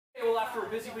After a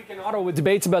busy week in Ottawa with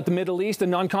debates about the Middle East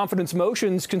and non-confidence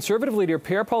motions, Conservative leader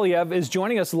Pierre Poilievre is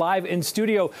joining us live in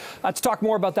studio to talk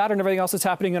more about that and everything else that's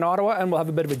happening in Ottawa. And we'll have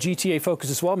a bit of a GTA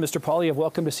focus as well. Mr. Poilievre,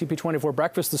 welcome to CP24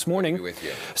 Breakfast this morning. Good to be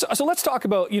with you. So let's talk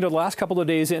about, the last couple of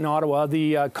days in Ottawa,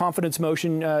 the confidence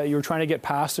motion you were trying to get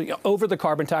passed over the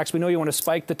carbon tax. We know you want to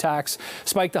spike the tax,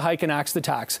 spike the hike and axe the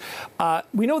tax.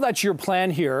 We know that's your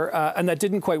plan here, and that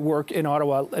didn't quite work in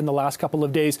Ottawa in the last couple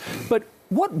of days. But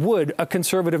what would a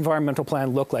Conservative environmental plan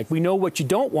look like? We know what you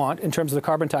don't want in terms of the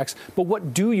carbon tax, but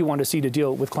what do you want to see to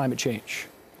deal with climate change?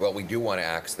 Well, we do want to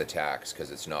axe the tax because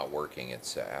it's not working.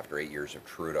 It's after 8 years of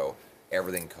Trudeau,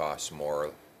 everything costs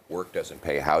more. Work doesn't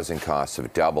pay. Housing costs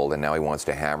have doubled, and now he wants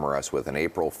to hammer us with an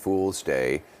April Fool's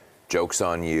Day, joke's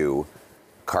on you,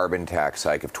 carbon tax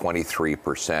hike of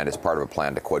 23% as part of a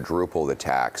plan to quadruple the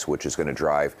tax, which is going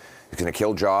to it's going to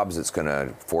kill jobs. It's going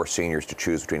to force seniors to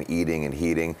choose between eating and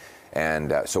heating.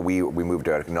 And so we moved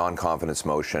a non-confidence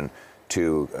motion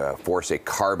to force a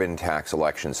carbon tax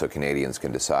election so Canadians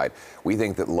can decide. We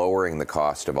think that lowering the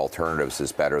cost of alternatives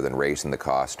is better than raising the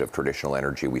cost of traditional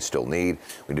energy we still need.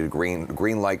 We need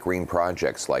green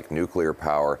projects like nuclear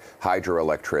power,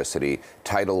 hydroelectricity,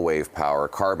 tidal wave power,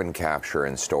 carbon capture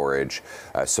and storage,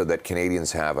 so that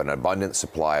Canadians have an abundant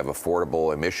supply of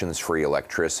affordable, emissions-free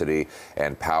electricity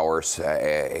and power.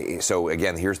 So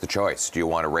again, here's the choice. Do you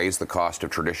want to raise the cost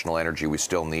of traditional energy we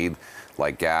still need,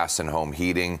 like gas and home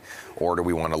heating, or do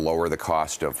we want to lower the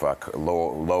cost of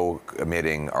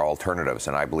low-emitting alternatives?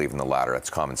 And I believe in the latter. That's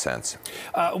common sense.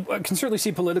 I can certainly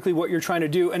see politically what you're trying to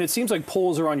do, and it seems like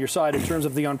polls are on your side in terms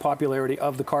of the unpopularity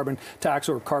of the carbon tax,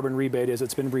 or carbon rebate as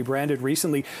it's been rebranded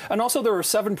recently. And also there are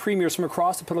 7 premiers from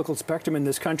across the political spectrum in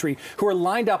this country who are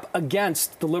lined up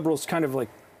against the Liberals' kind of like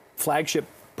flagship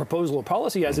proposal or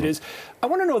policy as it is. I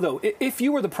want to know, though, if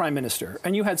you were the Prime Minister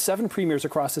and you had 7 premiers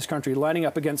across this country lining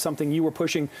up against something you were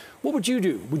pushing, what would you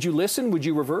do? Would you listen? Would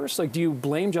you reverse? Like, do you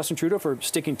blame Justin Trudeau for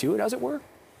sticking to it, as it were?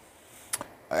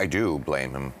 I do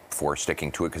blame him for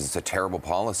sticking to it because it's a terrible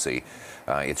policy.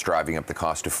 It's driving up the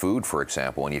cost of food, for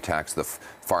example. When you tax the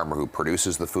farmer who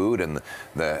produces the food and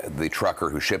the trucker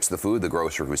who ships the food, the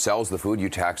grocer who sells the food, you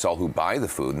tax all who buy the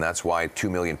food. And that's why 2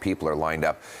 million people are lined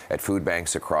up at food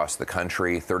banks across the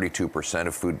country. 32%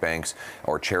 of food banks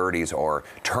or charities are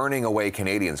turning away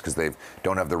Canadians because they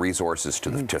don't have the resources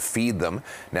to feed them.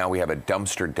 Now we have a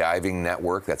dumpster diving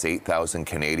network. That's 8,000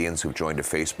 Canadians who've joined a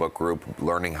Facebook group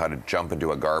learning how to jump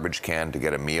into a garbage can to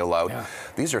get a meal out. Yeah.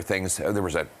 These are things.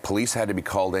 Police had to be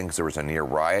called in because there was a near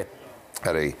riot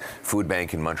at a food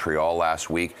bank in Montreal last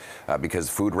week because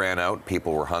food ran out.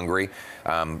 People were hungry.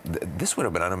 This would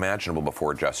have been unimaginable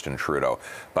before Justin Trudeau.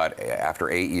 But after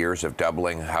 8 years of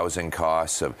doubling housing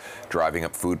costs, of driving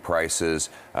up food prices,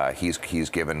 he's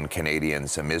given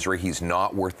Canadians a misery. He's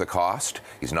not worth the cost.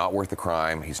 He's not worth the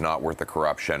crime. He's not worth the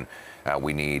corruption.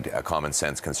 We need a common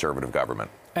sense Conservative government.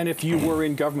 And if you were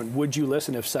in government, would you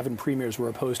listen if 7 premiers were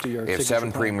opposed to your If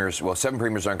 7 premiers, well, 7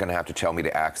 premiers aren't going to have to tell me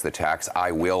to axe the tax.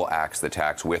 I will axe the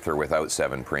tax with or without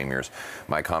 7 premiers.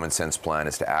 My common sense plan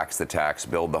is to axe the tax,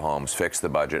 build the homes, fix the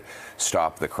budget,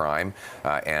 stop the crime.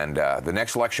 And the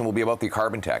next election will be about the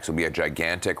carbon tax. It will be a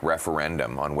gigantic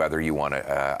referendum on whether you want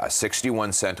a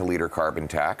 61 cent a litre carbon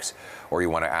tax or you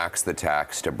want to axe the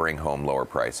tax to bring home lower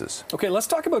prices. Okay, let's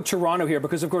talk about Toronto here,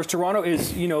 because of course Toronto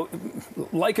is,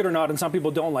 like it or not, and some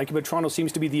people don't like it, but Toronto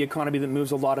seems to be the economy that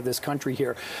moves a lot of this country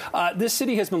here. This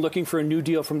city has been looking for a new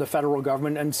deal from the federal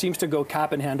government and seems to go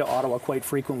cap in hand to Ottawa quite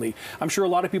frequently. I'm sure a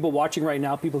lot of people watching right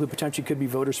now, people who potentially could be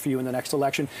voters for you in the next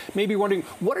election, may be wondering,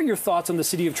 what are your thoughts on the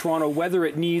city of Toronto, whether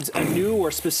it needs a new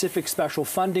or specific special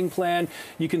funding plan?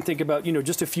 You can think about,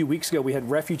 just a few weeks ago, we had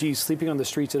refugees sleeping on the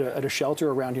streets at a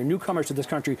shelter around here, newcomers to this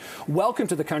country, welcome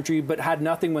to the country, but had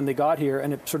nothing when they got here,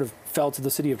 and it sort of fell to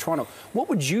the city of Toronto. What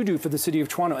would you do for the city of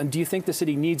Toronto, and do you think the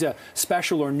city needs a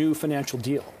special or new financial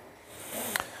deal?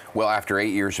 Well, after 8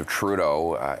 years of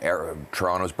Trudeau,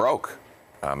 Toronto's broke.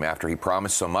 After he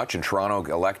promised so much, and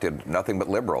Toronto elected nothing but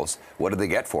Liberals, what did they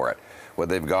get for it? Well,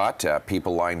 they've got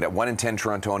people lined up. 1 in 10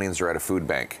 Torontonians are at a food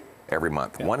bank every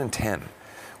month. Yeah. 1 in 10.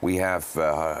 We have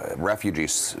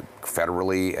refugees,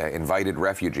 federally invited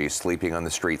refugees sleeping on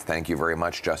the streets. Thank you very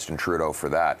much, Justin Trudeau, for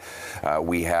that.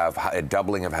 We have a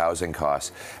doubling of housing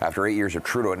costs. After 8 years of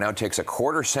Trudeau, it now takes a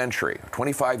quarter century,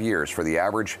 25 years, for the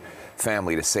average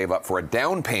family to save up for a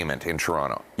down payment in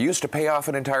Toronto. You used to pay off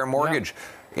an entire mortgage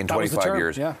in 25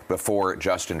 years before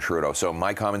Justin Trudeau. So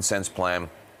my common sense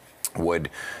plan would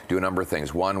do a number of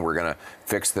things. One, we're going to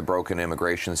fix the broken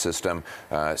immigration system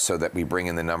so that we bring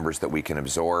in the numbers that we can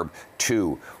absorb.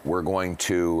 Two, we're going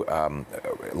to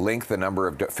link the number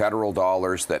of federal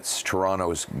dollars that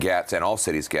Toronto's gets and all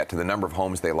cities get to the number of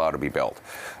homes they allow to be built.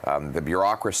 The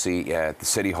bureaucracy at the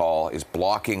City Hall is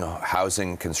blocking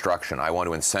housing construction. I want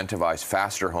to incentivize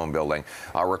faster home building.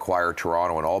 I'll require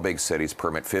Toronto and all big cities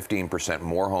permit 15%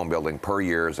 more home building per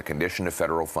year as a condition of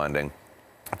federal funding.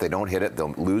 If they don't hit it,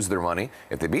 they'll lose their money.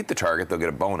 If they beat the target, they'll get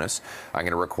a bonus. I'm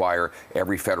going to require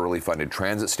every federally funded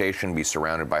transit station be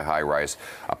surrounded by high-rise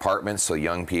apartments so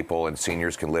young people and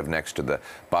seniors can live next to the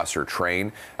bus or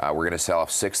train. We're going to sell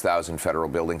off 6,000 federal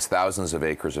buildings, thousands of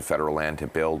acres of federal land to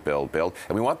build. And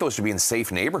we want those to be in safe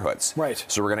neighborhoods. Right.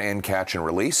 So we're going to end catch and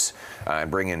release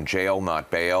and bring in jail, not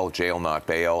bail, jail, not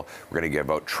bail. We're going to give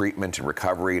out treatment and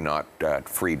recovery, not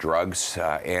free drugs.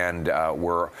 And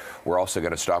we're also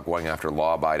going to stop going after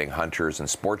law-abiding hunters and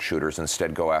sport shooters,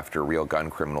 instead go after real gun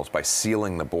criminals by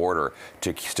sealing the border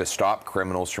to stop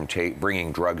criminals from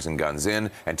bringing drugs and guns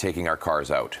in and taking our cars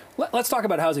out. Let's talk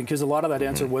about housing, because a lot of that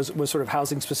answer was sort of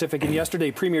housing specific. And yesterday,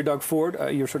 Premier Doug Ford,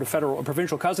 your sort of federal or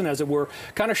provincial cousin, as it were,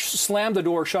 kind of slammed the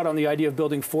door shut on the idea of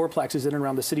building fourplexes in and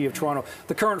around the city of Toronto.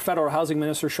 The current federal housing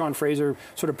minister, Sean Fraser,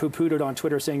 sort of poo-pooed it on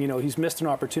Twitter, saying, you know, he's missed an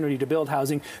opportunity to build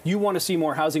housing. You want to see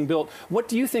more housing built. What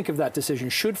do you think of that decision?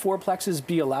 Should fourplexes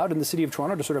be allowed in the city of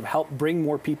Toronto to sort of help bring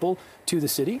more people to the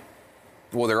city?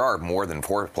 Well, there are more than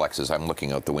fourplexes. I'm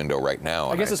looking out the window right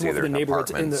now. I guess it's more for the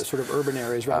neighborhoods in the sort of urban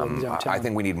areas rather than downtown. I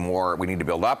think we need more. We need to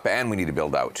build up and we need to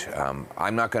build out.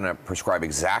 I'm not going to prescribe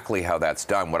exactly how that's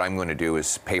done. What I'm going to do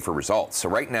is pay for results. So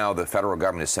right now, the federal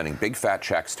government is sending big fat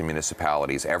checks to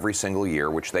municipalities every single year,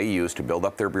 which they use to build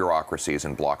up their bureaucracies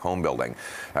and block home building.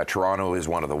 Toronto is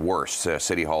one of the worst.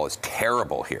 City Hall is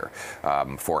terrible here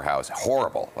for housing.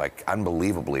 Horrible, like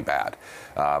unbelievably bad.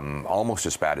 Almost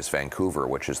as bad as Vancouver,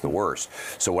 which is the worst.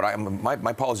 So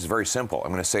my policy is very simple. I'm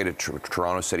going to say to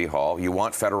Toronto City Hall, you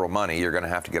want federal money, you're going to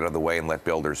have to get out of the way and let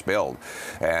builders build.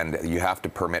 And you have to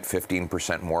permit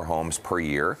 15% more homes per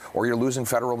year, or you're losing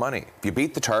federal money. If you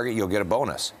beat the target, you'll get a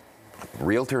bonus.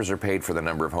 Realtors are paid for the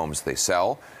number of homes they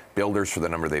sell, builders for the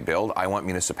number they build. I want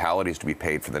municipalities to be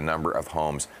paid for the number of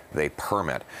homes they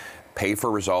permit. Pay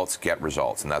for results, get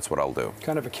results, and that's what I'll do.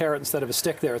 Kind of a carrot instead of a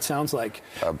stick there, it sounds like.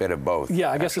 A bit of both.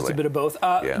 Yeah, I guess it's a bit of both.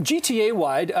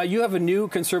 GTA-wide, you have a new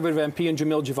Conservative MP in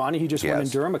Jamil Jivani. He just won in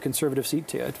Durham, a Conservative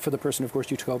seat for the person, of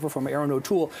course, you took over from Aaron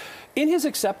O'Toole. In his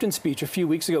acceptance speech a few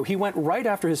weeks ago, he went right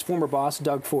after his former boss,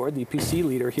 Doug Ford, the PC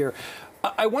leader here.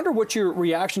 I wonder what your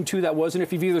reaction to that was, and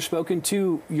if you've either spoken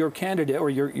to your candidate or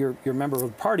your member of the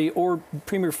party or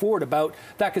Premier Ford about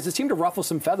that, because it seemed to ruffle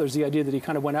some feathers, the idea that he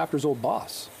kind of went after his old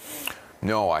boss.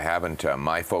 No, I haven't.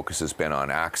 My focus has been on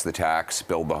axe the tax,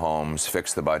 build the homes,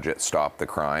 fix the budget, stop the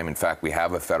crime. In fact, we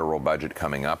have a federal budget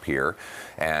coming up here,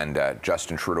 and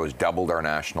Justin Trudeau has doubled our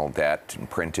national debt and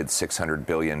printed $600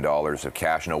 billion of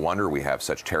cash. No wonder we have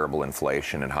such terrible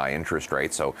inflation and high interest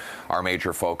rates. So our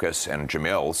major focus, and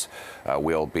Jamil's,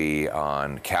 will be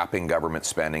on capping government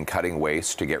spending, cutting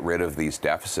waste to get rid of these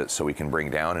deficits so we can bring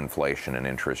down inflation and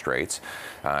interest rates.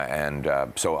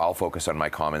 So I'll focus on my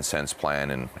common sense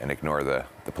plan and ignore the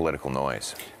political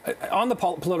noise. On the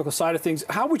political side of things,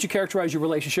 how would you characterize your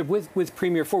relationship with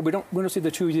Premier Ford? We don't see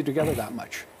the two of you together that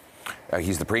much.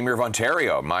 He's the Premier of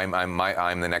Ontario.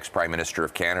 I'm the next Prime Minister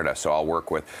of Canada, so I'll work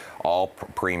with all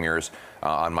premiers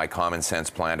on my common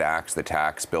sense plan to axe the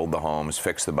tax, build the homes,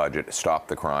 fix the budget, stop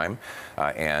the crime.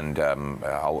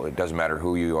 It doesn't matter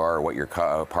who you are or what your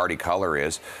party color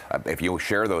is. If you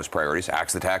share those priorities,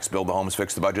 axe the tax, build the homes,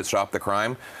 fix the budget, stop the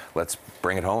crime, let's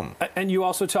bring it home. And you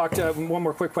also talked, one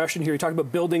more quick question here, you talked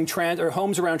about building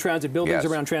homes around transit, buildings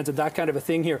around transit, that kind of a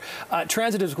thing here.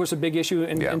 Transit is, of course, a big issue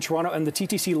in Toronto, and the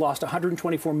TTC lost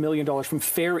 $124 million from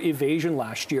fare evasion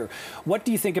last year. What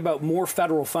do you think about more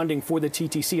federal funding for the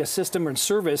TTC, a system and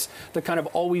service that kind of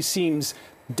always seems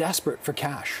desperate for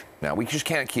cash? Now, we just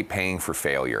can't keep paying for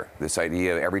failure. This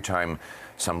idea every time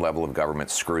some level of government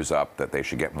screws up that they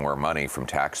should get more money from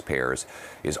taxpayers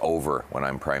is over when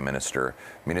I'm Prime Minister.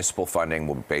 Municipal funding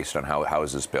will be based on how a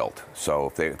house is built.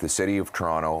 So if the City of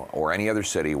Toronto or any other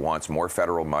city wants more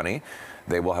federal money,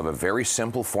 they will have a very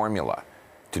simple formula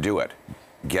to do it.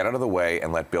 Get out of the way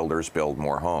and let builders build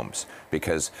more homes.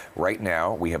 Because right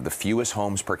now we have the fewest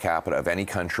homes per capita of any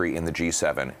country in the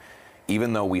G7,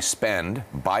 even though we spend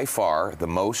by far the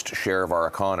most share of our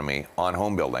economy on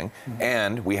home building,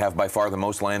 and we have by far the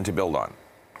most land to build on.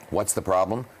 What's the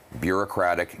problem?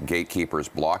 Bureaucratic gatekeepers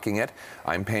blocking it.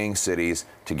 I'm paying cities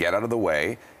to get out of the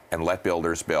way and let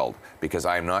builders build, because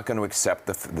I am not going to accept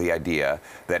the idea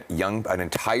that an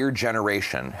entire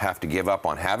generation have to give up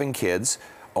on having kids,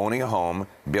 owning a home,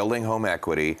 building home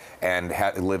equity, and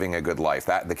living a good life.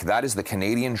 That is the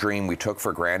Canadian dream we took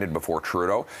for granted before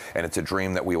Trudeau, and it's a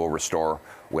dream that we will restore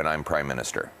when I'm Prime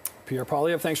Minister. Pierre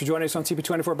Poilievre, thanks for joining us on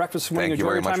CP24 Breakfast this morning. Thank you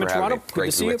very much for having me. Good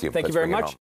to see you. Thank you very much.